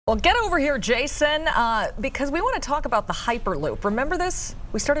Well, get over here, Jason, because we want to talk about the hyperloop. Remember this?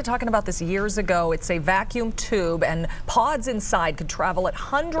 We started talking about this years ago. It's a vacuum tube, and pods inside could travel at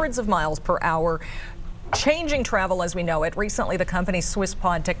hundreds of miles per hour, changing travel as we know it. Recently, the company Swiss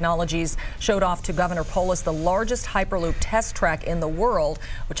Pod Technologies showed off to Governor Polis the largest hyperloop test track in the world,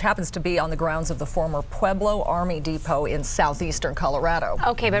 which happens to be on the grounds of the former Pueblo Army Depot in southeastern Colorado.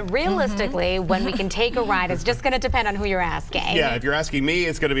 Okay, but realistically, when we can take a ride, it's just going to depend on who you're asking. Yeah, if you're asking me,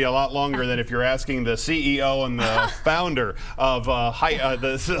 it's going to be a lot longer than if you're asking the CEO and the founder of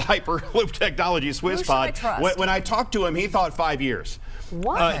the hyperloop technology, Swiss Pod. When I talked to him, he thought 5 years.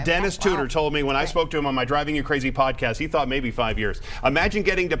 What? Dennis Tudor told me when I spoke to him on my Driving You Crazy podcast, he thought maybe 5 years. Imagine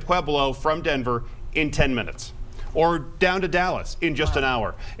getting to Pueblo from Denver in 10 minutes. Or down to Dallas in just an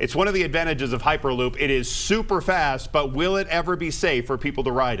hour. It's one of the advantages of Hyperloop. It is super fast, but will it ever be safe for people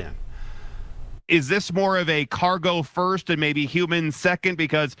to ride in? Is this more of a cargo first and maybe human second?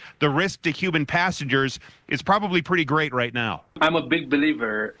 Because the risk to human passengers is probably pretty great right now. I'm a big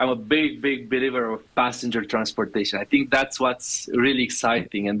believer. I'm a big believer of passenger transportation. I think that's what's really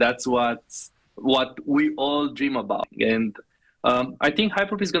exciting, and that's what we all dream about. And I think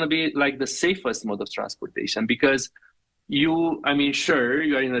Hyperloop is going to be like the safest mode of transportation because sure,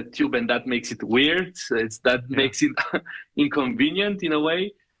 you are in a tube and that makes it weird. Makes it inconvenient in a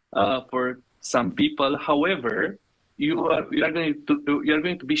way for some people. However, you are going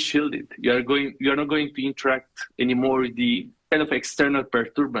to be shielded. You are not going to interact anymore with the kind of external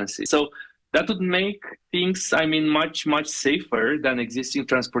perturbances. So that would make things, much safer than existing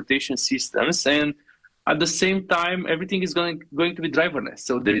transportation systems. And at the same time, everything is going to be driverless.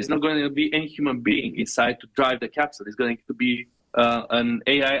 So there is not going to be any human being inside to drive the capsule. It's going to be an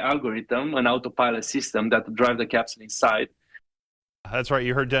AI algorithm, an autopilot system that will drive the capsule inside. That's right.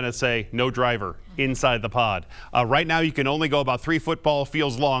 You heard Dennis say no driver inside the pod. Right now, you can only go about 3 football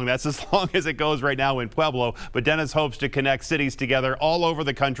fields long. That's as long as it goes right now in Pueblo. But Dennis hopes to connect cities together all over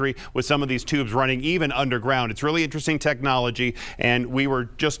the country with some of these tubes running even underground. It's really interesting technology. And we were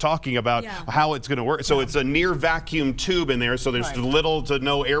just talking about how it's going to work. So it's a near vacuum tube in there. So there's little to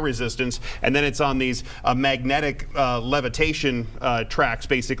no air resistance. And then it's on these magnetic levitation tracks,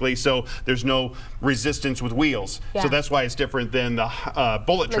 basically. So there's no resistance with wheels. So that's why it's different than the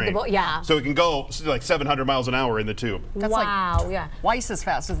bullet train. So it can go like 700 miles an hour in the tube. That's like twice as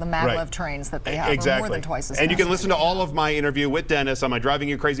fast as the maglev trains that they have. Exactly. More than twice as fast. And you can listen to all of my interview with Dennis on my Driving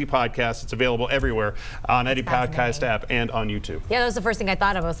You Crazy podcast. It's available everywhere on any podcast app and on YouTube. Yeah, that was the first thing I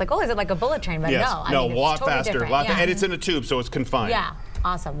thought of. I was like, oh, is it like a bullet train? But no, a lot faster. And it's in a tube, so it's confined. Yeah,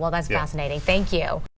 awesome. Well, that's fascinating. Thank you.